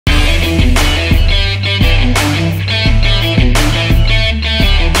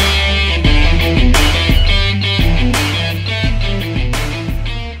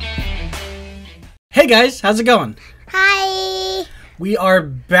guys, how's it going? Hi. We are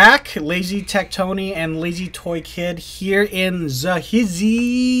back, LazyTechTony and LazyToyKid here in the hizzy.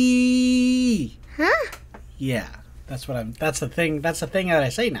 Huh? Yeah, that's the thing that I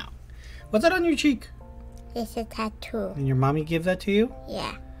say now. What's that on your cheek? It's a tattoo. And your mommy give that to you?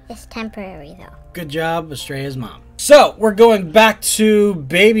 Yeah, it's temporary though. Good job, Estrella's mom. So, we're going back to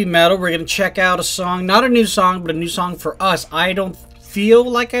Babymetal. We're going to check out a song, not a new song, but a new song for us. I don't feel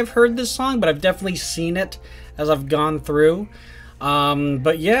like I've heard this song, but I've definitely seen it as I've gone through.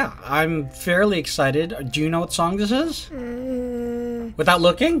 But yeah, I'm fairly excited. Do you know what song this is? Without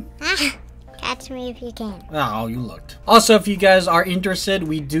looking? Catch me if you can. Oh, you looked. Also, if you guys are interested,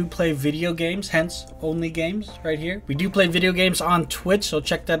 we do play video games, hence only games right here. We do play video games on Twitch, so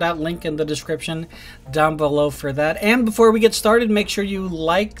check that out. Link in the description down below for that. And before we get started, make sure you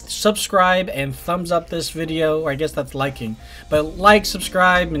like, subscribe, and thumbs up this video, or I guess that's liking. But like,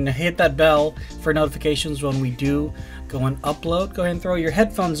 subscribe, and hit that bell for notifications when we do go and upload. Go ahead and throw your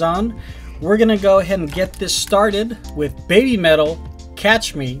headphones on. We're gonna go ahead and get this started with Babymetal,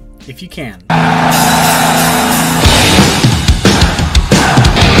 Catch Me If You Can.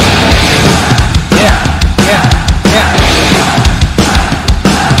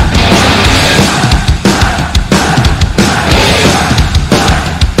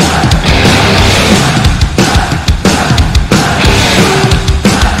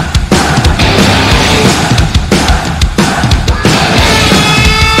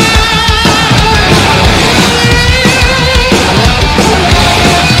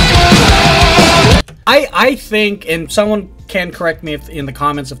 I think, and someone can correct me in the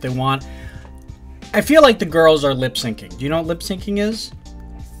comments if they want, I feel like the girls are lip syncing. Do you know what lip syncing is?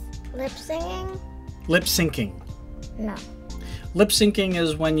 Lip singing? Lip syncing. No. Lip syncing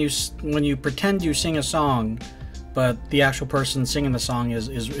is when you pretend you sing a song, but the actual person singing the song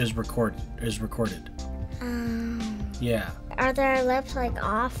is recorded. Yeah. Are their lips like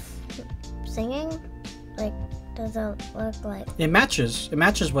off singing? Like, does it look like? It matches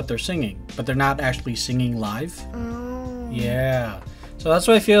what they're singing, but they're not actually singing live. Oh. Yeah. So that's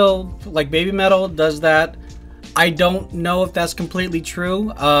why I feel like Babymetal does that. I don't know if that's completely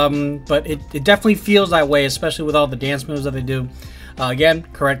true, but it definitely feels that way, especially with all the dance moves that they do. Again,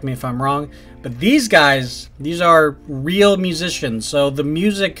 correct me if I'm wrong, but these guys, these are real musicians. So the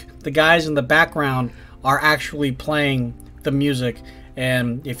music, the guys in the background are actually playing the music.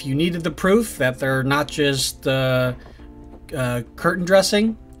 And if you needed the proof that they're not just curtain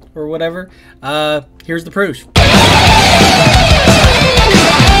dressing or whatever, here's the proof.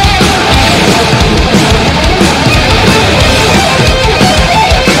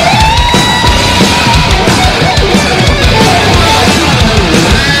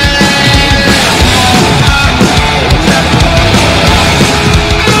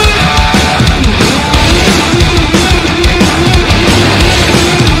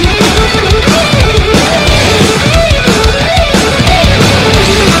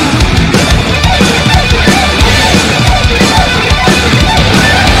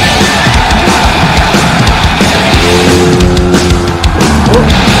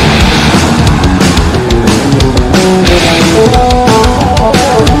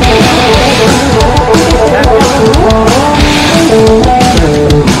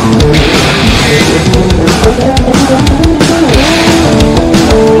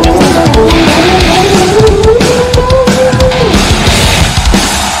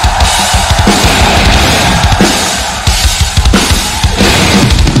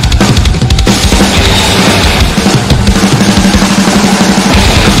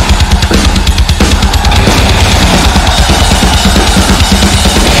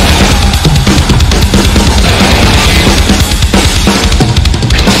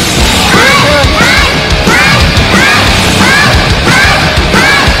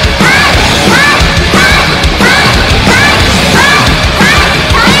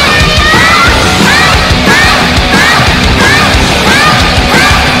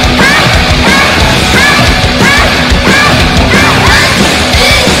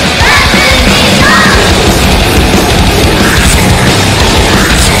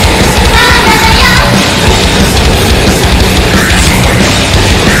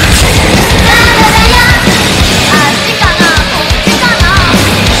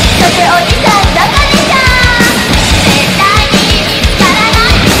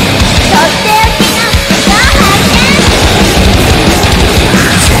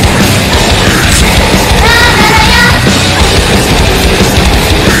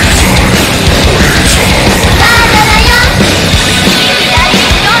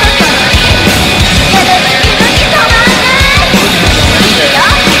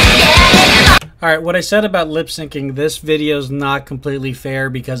 right, what I said about lip syncing, this video is not completely fair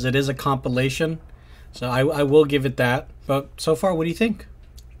because it is a compilation. So I will give it that. But so far, what do you think?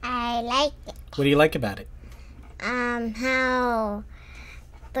 I like it. What do you like about it? How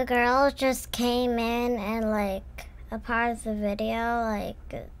the girls just came in and like a part of the video, like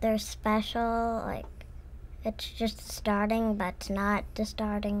they're special, like it's just starting but it's not just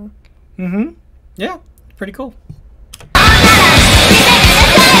starting. Mm-hmm. Yeah, pretty cool.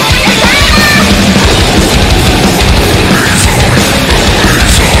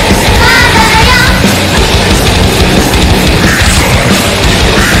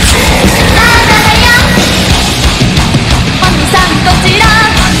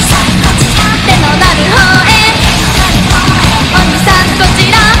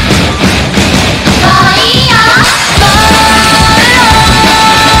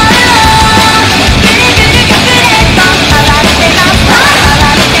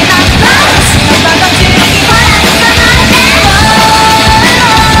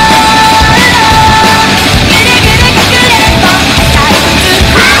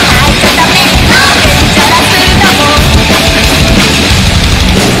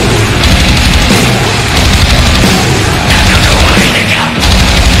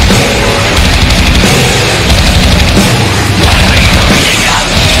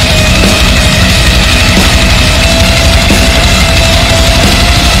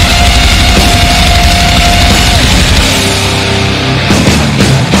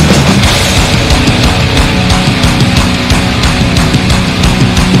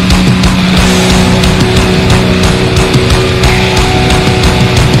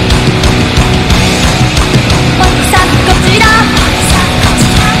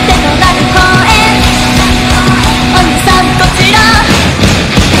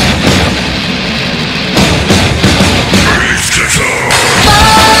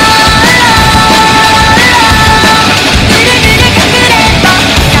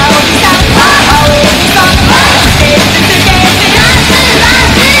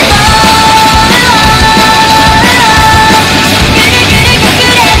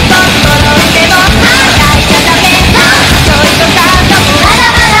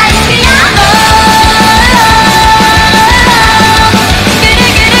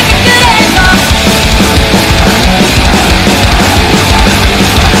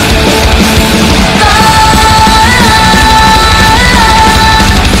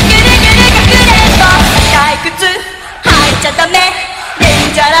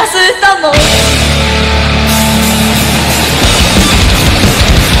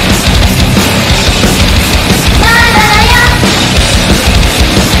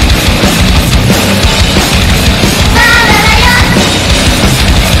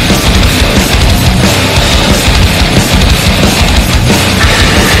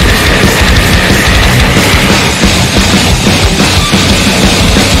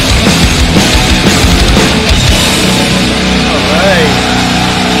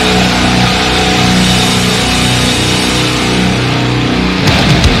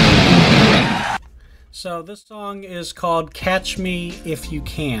 So this song is called Catch Me If You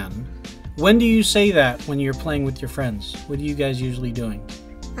Can. When do you say that when you're playing with your friends? What are you guys usually doing?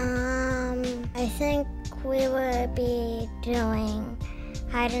 I think we would be doing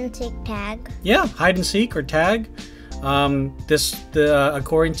hide and seek tag. Yeah, hide and seek or tag. According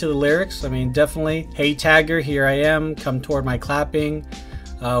to the lyrics, I mean, definitely. Hey tagger, here I am. Come toward my clapping.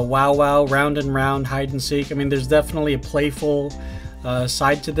 Wow wow, round and round, hide and seek. I mean, there's definitely a playful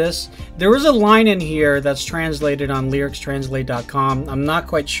side to this. There was a line in here that's translated on lyricstranslate.com. I'm not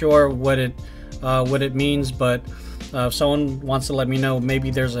quite sure what it means, but if someone wants to let me know, maybe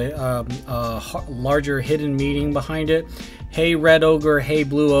there's a larger hidden meaning behind it. Hey red ogre, hey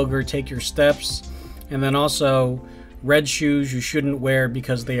blue ogre, take your steps. And then also, red shoes you shouldn't wear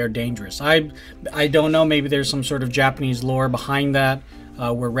because they are dangerous. I don't know, maybe there's some sort of Japanese lore behind that,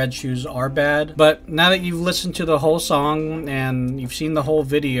 where red shoes are bad. But now that you've listened to the whole song and you've seen the whole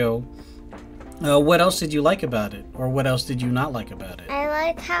video, what else did you like about it? Or what else did you not like about it? I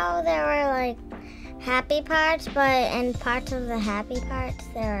like how there were like happy parts, but in parts of the happy parts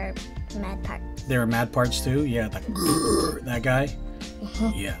there are mad parts. There are mad parts too? Yeah, that guy?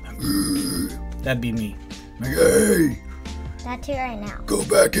 Yeah, that'd be me. Hey! That's you right now. Go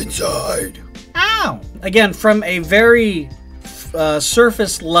back inside. Ow! Again, from a very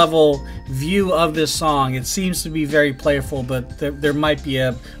surface level view of this song, it seems to be very playful, but there might be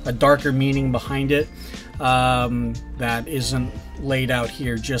a darker meaning behind it that isn't laid out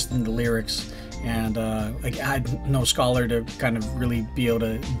here just in the lyrics. And I'm no scholar to kind of really be able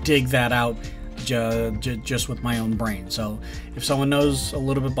to dig that out just with my own brain. So if someone knows a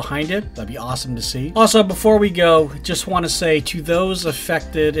little bit behind it, that'd be awesome to see. Also, before we go, just want to say to those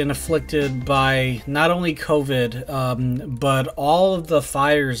affected and afflicted by not only COVID, but all of the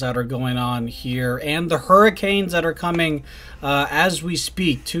fires that are going on here and the hurricanes that are coming as we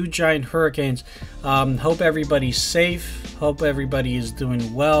speak, 2 giant hurricanes. Hope everybody's safe. Hope everybody is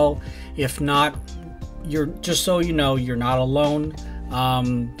doing well. If not, just so you know, you're not alone.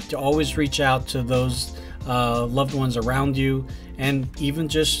 To always reach out to those loved ones around you, and even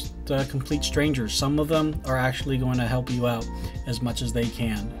just complete strangers. Some of them are actually going to help you out as much as they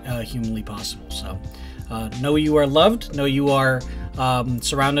can, humanly possible. So know you are loved, know you are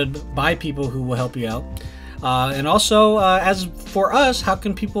surrounded by people who will help you out. And also, as for us, how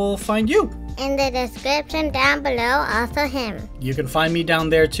can people find you? In the description down below, also him. You can find me down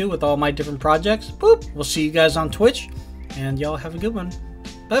there too with all my different projects. Boop! We'll see you guys on Twitch. And y'all have a good one.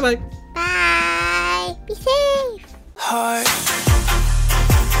 Bye-bye. Bye. Be safe. Heart.